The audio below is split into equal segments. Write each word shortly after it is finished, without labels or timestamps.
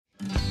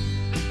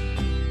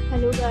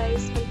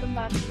guys, welcome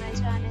back to my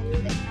channel,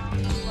 and now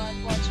you are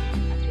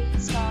watching a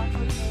 3-star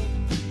hotel.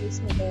 This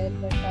hotel,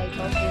 what type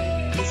of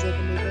room is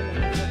available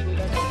on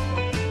Agoda.com.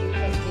 You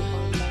can book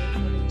online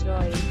and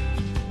enjoy it.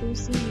 To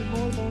see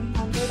more than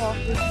 100 of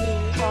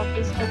reviews of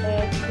this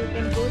hotel, you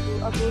can go to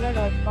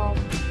Agoda.com.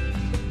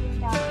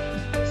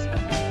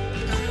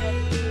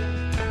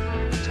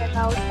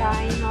 Check-out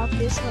time of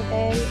this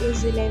hotel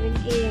is 11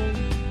 a.m.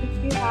 If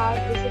you have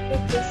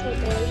visited this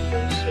hotel,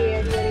 please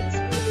share your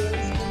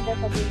experience in the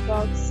comment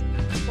box.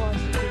 For more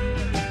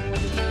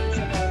details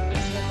about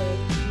this hotel,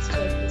 please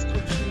check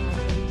description of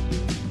the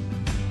video.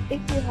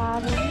 If you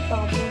have any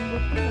problem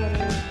booking a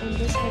room in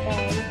this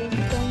hotel, then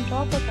you can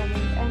drop a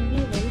comment and we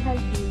will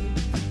help you.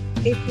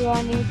 If you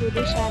are new to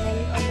the channel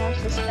or not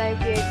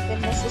subscribed yet,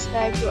 then must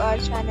subscribe to our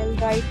channel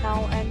right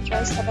now and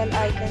press the bell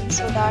icon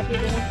so that you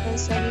don't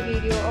miss any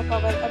video of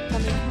our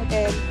upcoming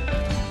hotel.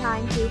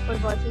 Thank you for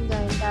watching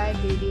the entire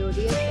video.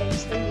 Dear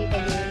friends, we'll meet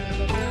again.